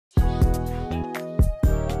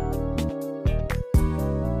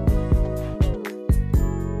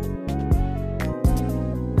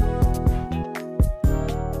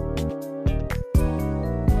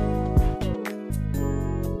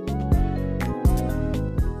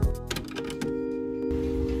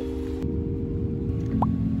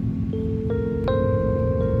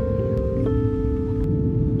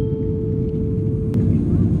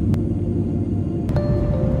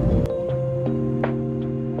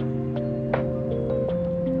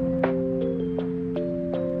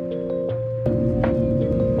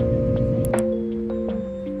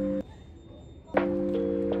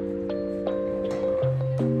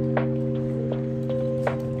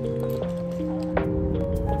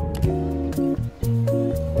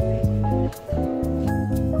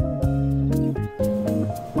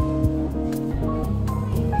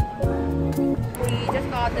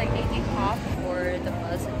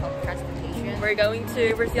we're going to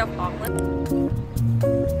University of Auckland.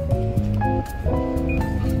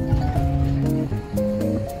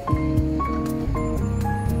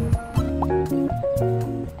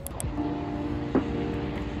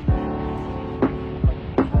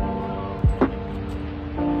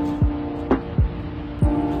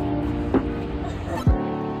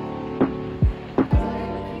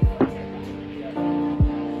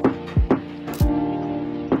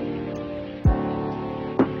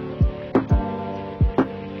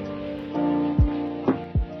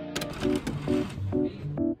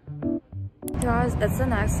 Guys, it's the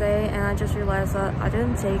next day and I just realized that I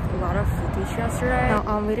didn't take a lot of footage yesterday. Now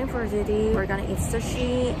I'm waiting for Didi. We're gonna eat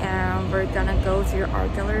sushi and we're gonna go to your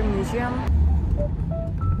art gallery museum.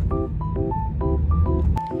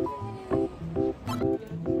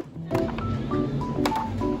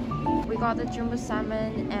 We got the jumbo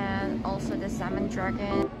salmon and also the salmon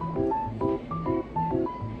dragon.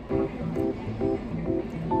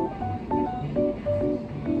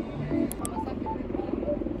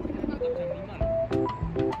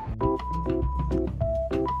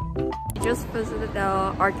 Just visited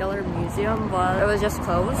the art gallery museum, but it was just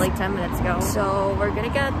closed like 10 minutes ago. So we're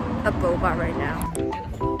gonna get a boba right now.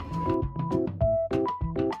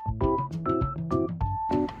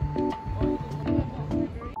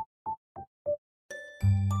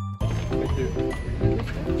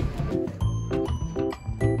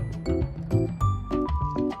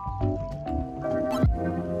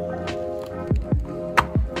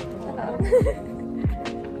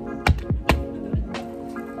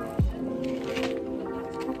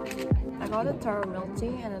 I got a taro milk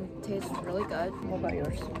tea and it tastes really good. What about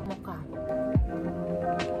yours? Mocha.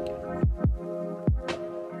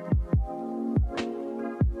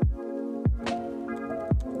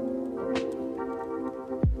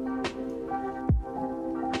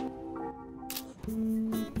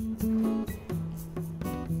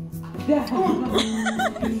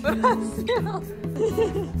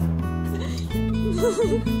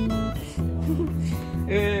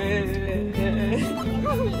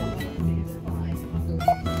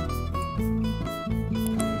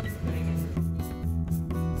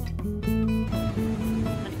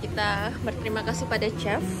 Kita berterima kasih pada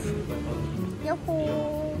chef. Yoho.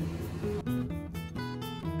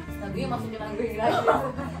 Lagunya masih jangan gue lagi.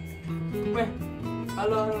 Weh,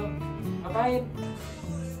 halo, ngapain?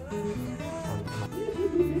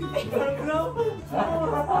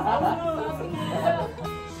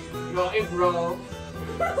 Goib bro.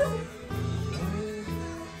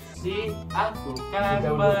 Si aku kan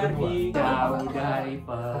pergi jauh dari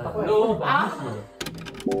peluk aku.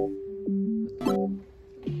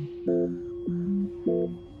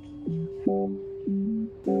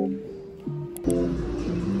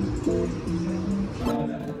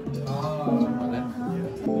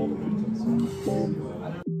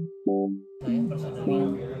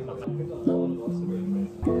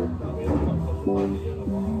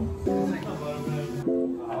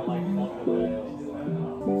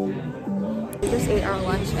 We just ate our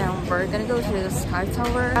lunch and we're gonna go to the Sky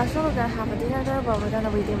Tower. Actually, we're gonna have a dinner there, but we're gonna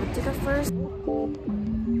redeem a ticket first.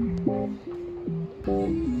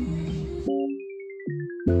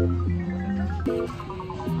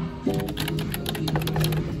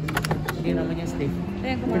 Ini namanya Steve.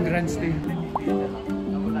 Beneran Steve.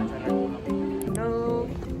 No,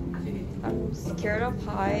 I'm scared of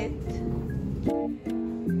height.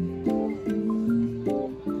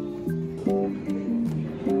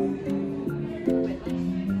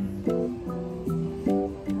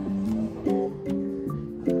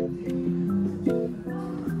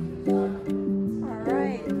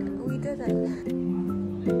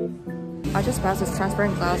 I just passed this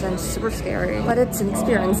transparent glass and it's super scary, but it's an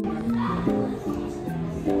experience.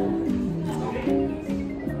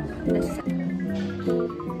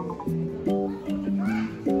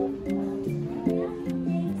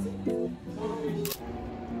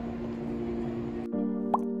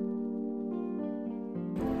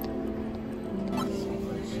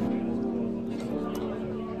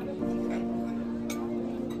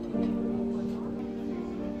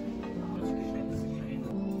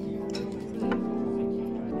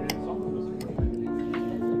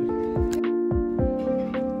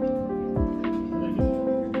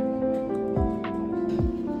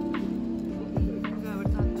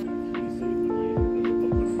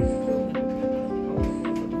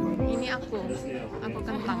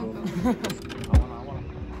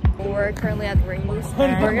 We're currently at Rainbow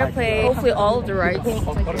and we're gonna play hopefully all of the rides.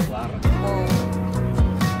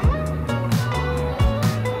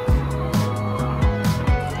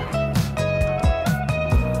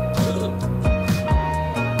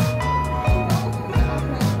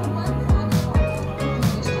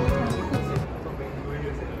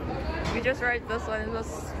 just ride this one. It was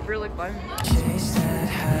really fun.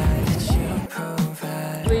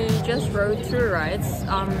 We just rode 2 rides.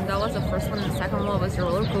 That was the first one. The second one was a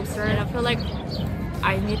roller coaster, and I feel like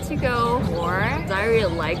I need to go more. I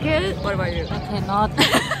really like it. What about you? I cannot.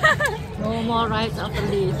 No more rides off the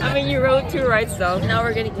list. I mean, you rode 2 rides though. Now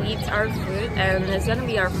we're gonna eat our food, and it's gonna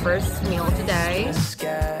be our first meal today.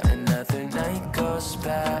 Another night goes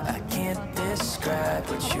by. I can't describe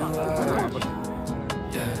what you are.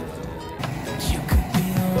 You could be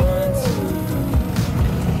the one to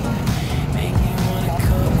make me wanna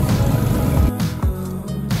come through.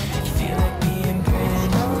 Feel like being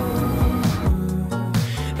brand new.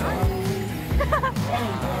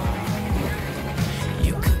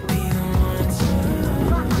 You could be the one to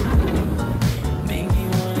make me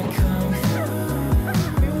wanna come through.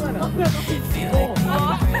 Feel like being brand new.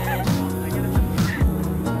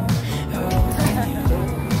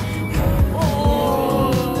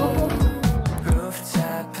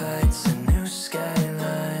 Rooftop lights, a new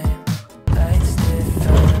skyline. Lights that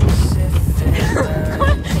from Pacific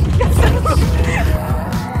line.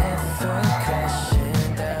 Never crashing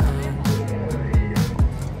down.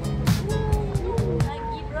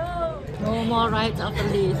 No more rides off the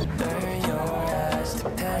list. Burn your eyes to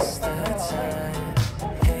pass the time.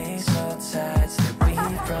 Hazel tides that we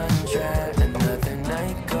run dry. Another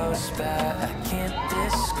night goes by. I can't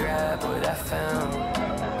describe what I found.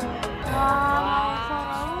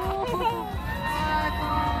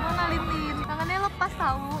 Mana Lin? Tangannya lepas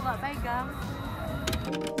tahu, nggak pegang.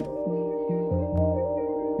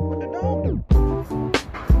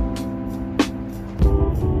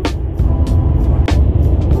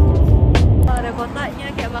 Ada kotanya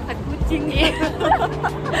kayak makan kucing ya.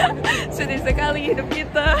 Sedih sekali hidup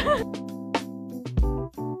kita.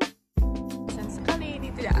 Sayang sekali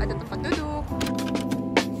ini tidak ada tempat duduk.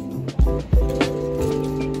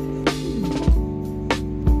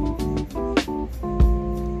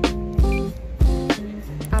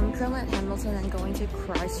 I'm currently at Hamilton and going to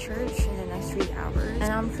Christchurch in the next 3 hours.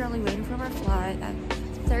 And I'm currently waiting for my flight at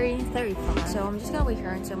 30:35. So I'm just gonna wait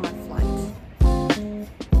here until my flight.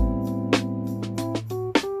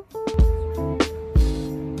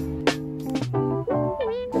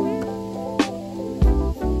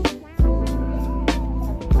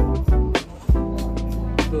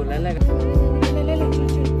 Tuh, lele. Lele,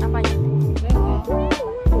 cucu. Apanya?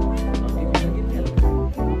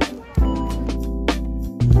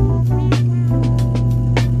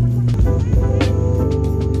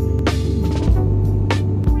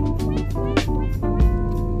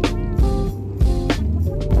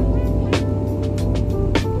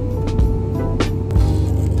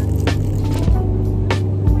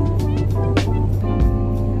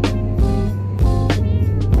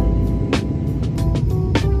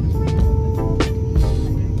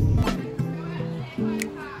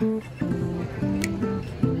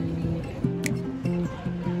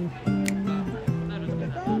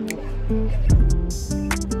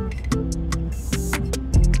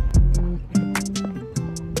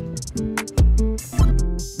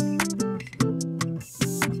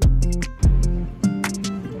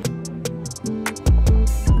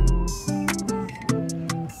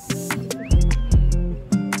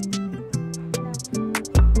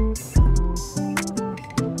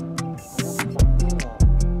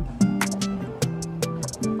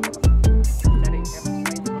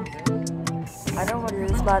 I don't know what it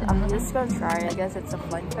is, but I'm just gonna try it. I guess it's a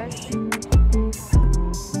flying fish.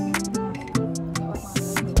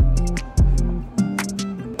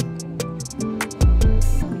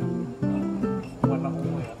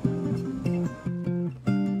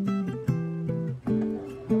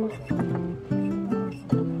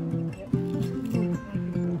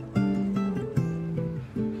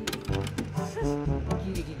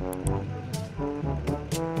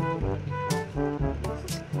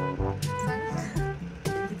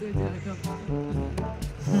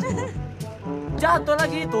 Jatuh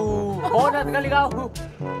lagi tuh. Bonat kali kau.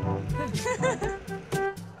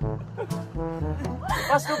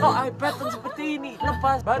 Pas kau iPad seperti ini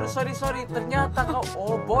lepas baru sorry ternyata kau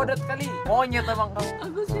bodat kali. Monyet emang kau.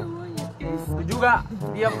 Aku sih monyet guys. Aku juga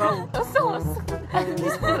diam kau. Mesum. Di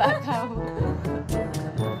sebelah kau.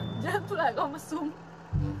 Jangan pula kau mesum.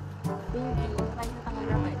 Tanggal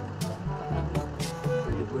berapa itu?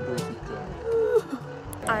 2023.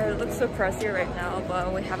 I look so crusty right now, but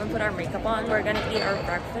we haven't put our makeup on. We're gonna eat our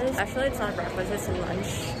breakfast. Actually, it's not breakfast, it's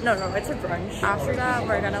lunch. No, it's a brunch. After that,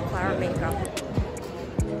 we're gonna apply our makeup.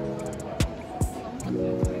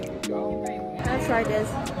 Let's try this.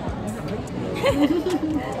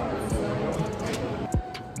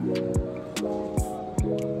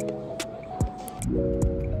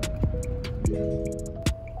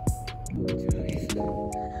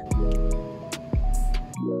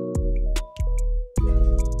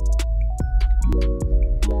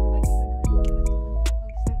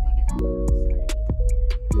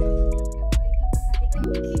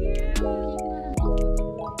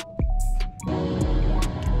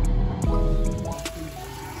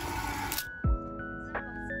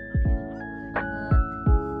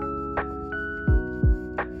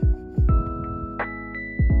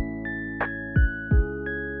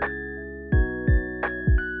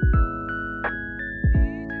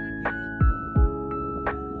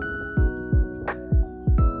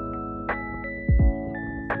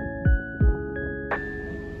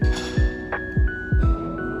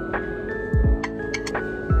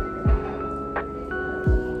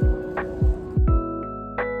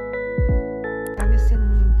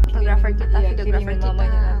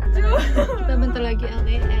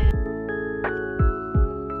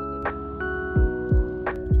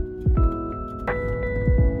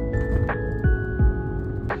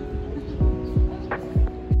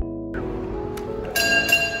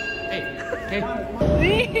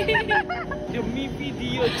 Demi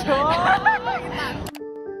video, coy.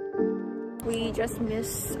 We just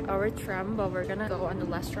missed our tram, but we're gonna go on the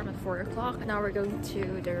last tram at 4 o'clock. Now we're going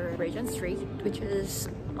to the Regent Street, which is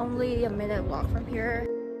only a minute walk from here.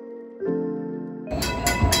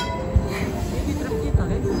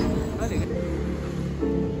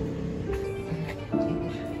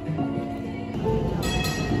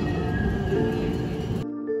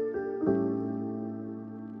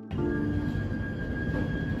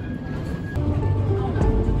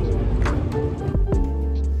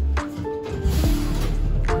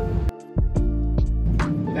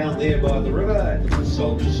 Down there by the river, it's a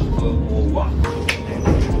soldiers of World War One.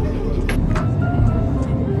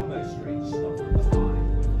 Most streets stop at the line.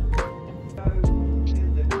 So,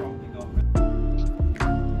 they're dropping off.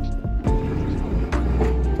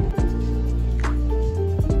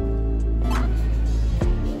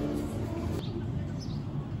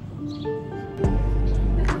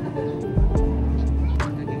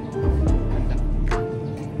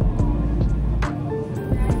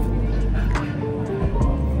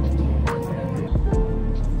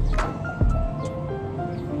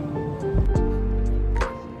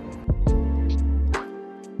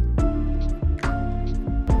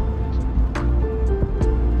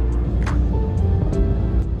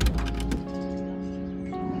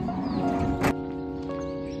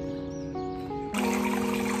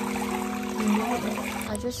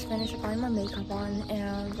 I just finished applying my makeup on,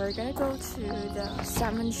 and we're gonna go to the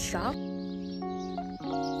salmon shop.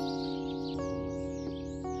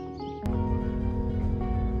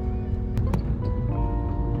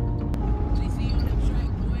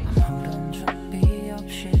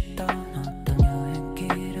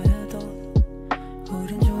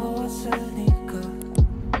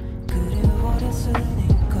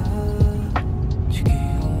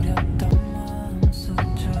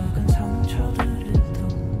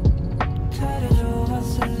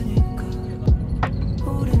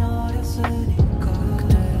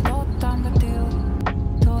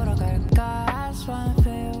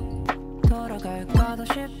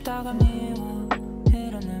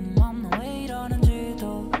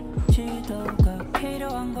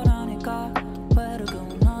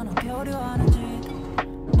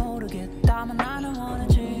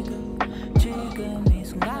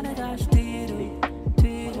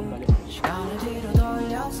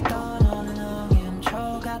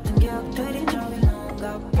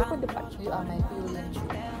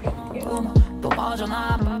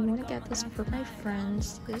 I want to get this for my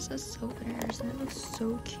friends. These are souvenirs and it looks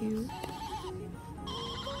so cute.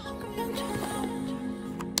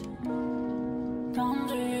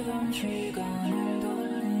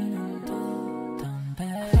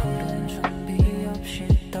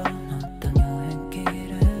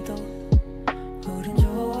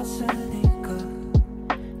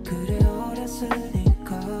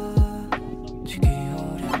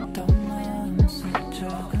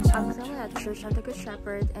 I'm currently at Church of the Good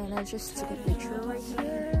Shepherd, and I just took a picture right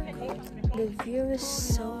here. The view is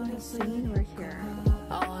so insane right here.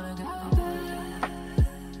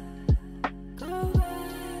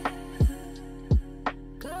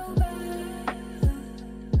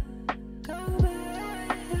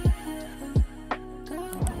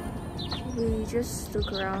 We just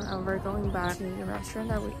look around and we're going back to the restaurant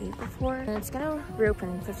that we ate before, and it's gonna reopen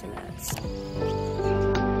in 15 minutes.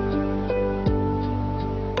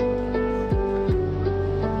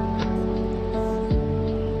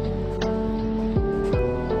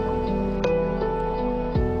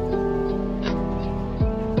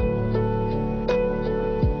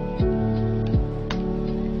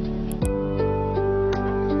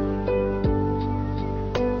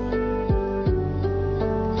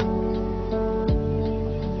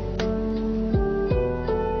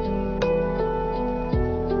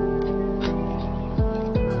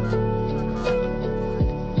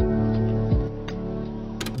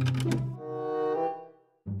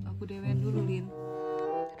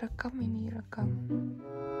 Rekam ini, rekam.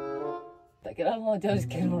 Tak kira mau jauh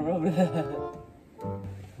camera bro.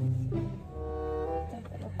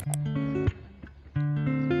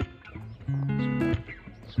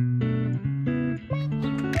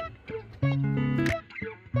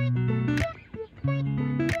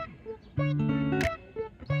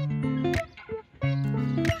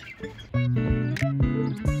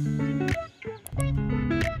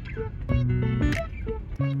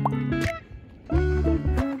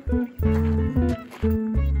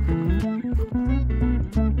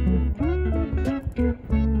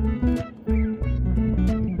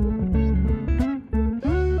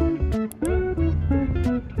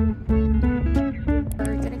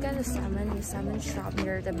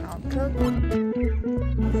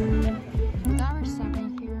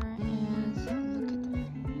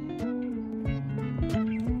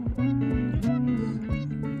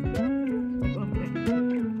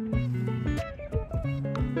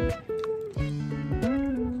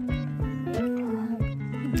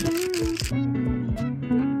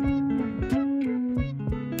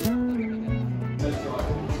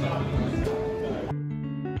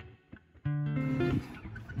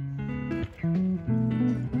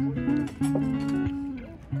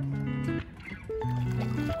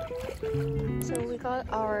 So we got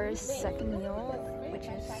our second meal, which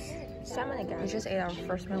is salmon again. We just ate our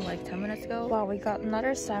first meal like 10 minutes ago. Wow, we got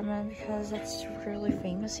another salmon because it's really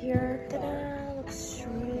famous here. Ta-da! Looks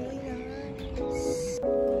really nice.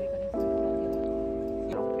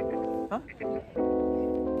 Huh?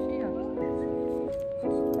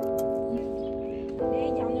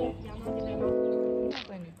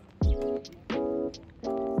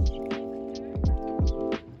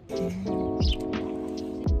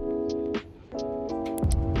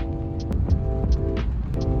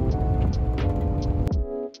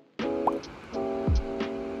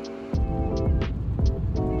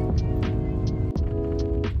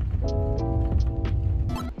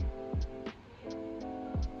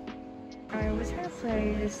 I was trying to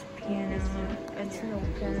play this piano. It's an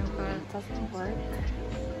old piano, but it doesn't work.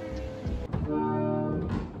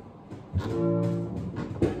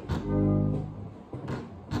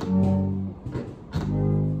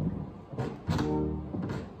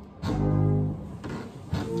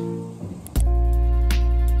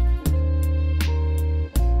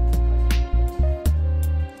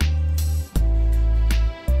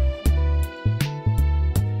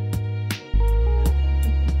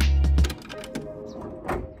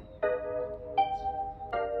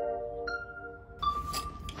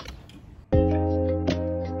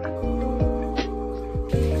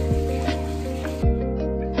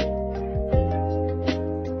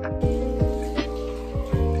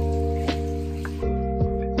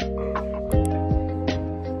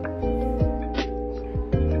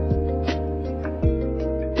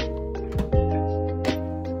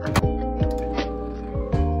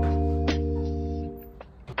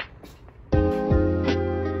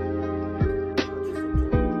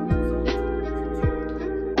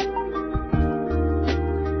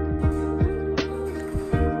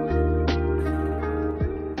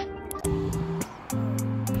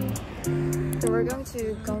 We're going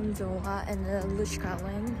to Gondola and the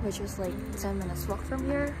ᴅᴢ, which is like 10 minutes walk from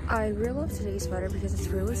here. I really love today's weather because it's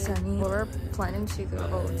really sunny. We were planning to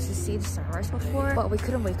go to see the sunrise before, but we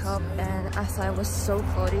couldn't wake up and I thought it was so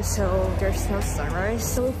cloudy, so there's no sunrise.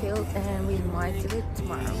 So we failed and we might do it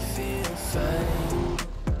tomorrow.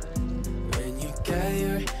 When you got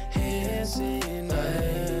your hands in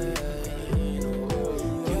mine,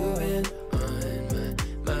 you've been on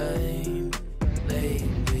my mind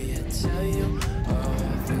lately. I tell you all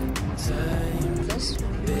the time,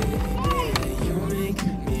 baby, you make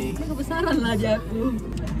me.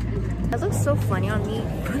 That looks so funny on me,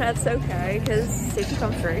 but that's okay because safety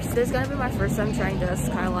comes first. This is gonna be my first time trying the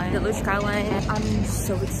skyline, the ᴅᴢ, and I'm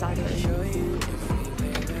so excited.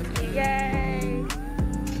 Yay!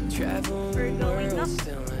 We're going up.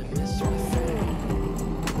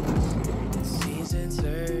 Seasons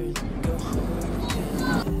turn, go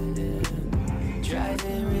home.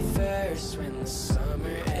 Driving reverse when the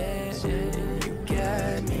summer ends. You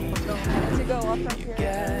got me. To go up from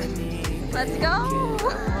here. Let's go!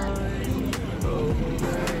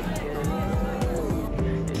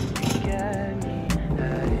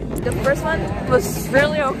 The first one was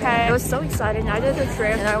really okay. I was so excited. I did the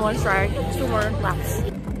trip and I want to try 2 more laps.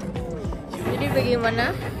 Jadi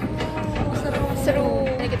bagaimana? Seru.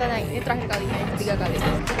 Ini kita naik. Ini terakhir kalinya, yang ketiga kali.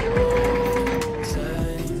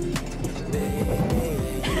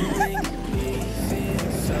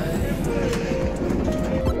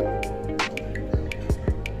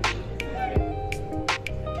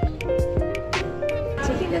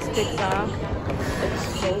 Taking this pizza, it's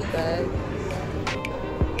so good.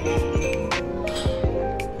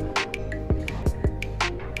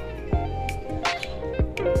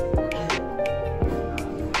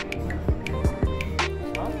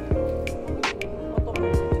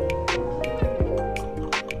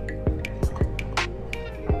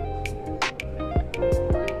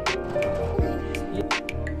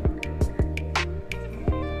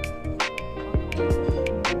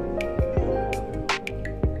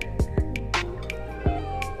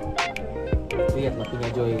 Lihat lakinya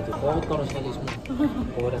Joy itu, kotor sekali semua.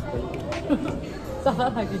 Kotor sekali. Salah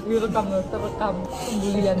lagi, direkam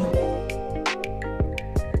pembelian.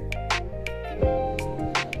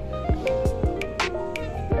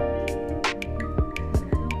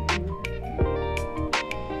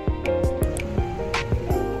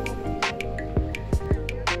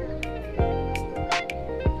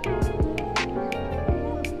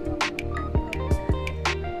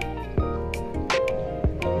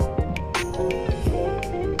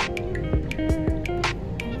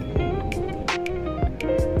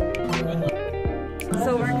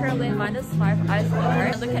 So we're currently in -5 ice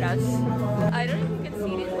water. Look at us. I don't know if you can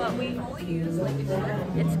see this, but we only use like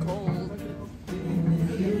it's cold.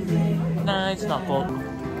 Nah, it's not cold.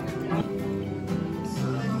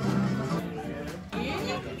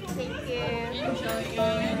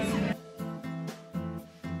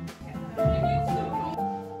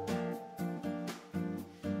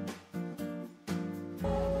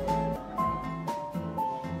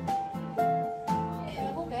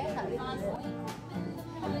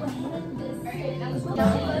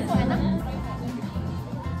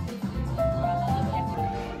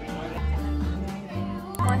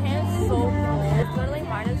 literally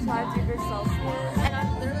 -5 degrees Celsius, and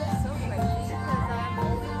I'm literally so crazy because I'm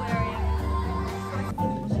only wearing.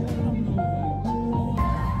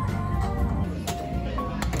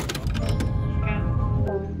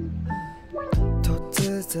 또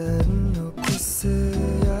뜨다른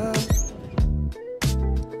눈빛이야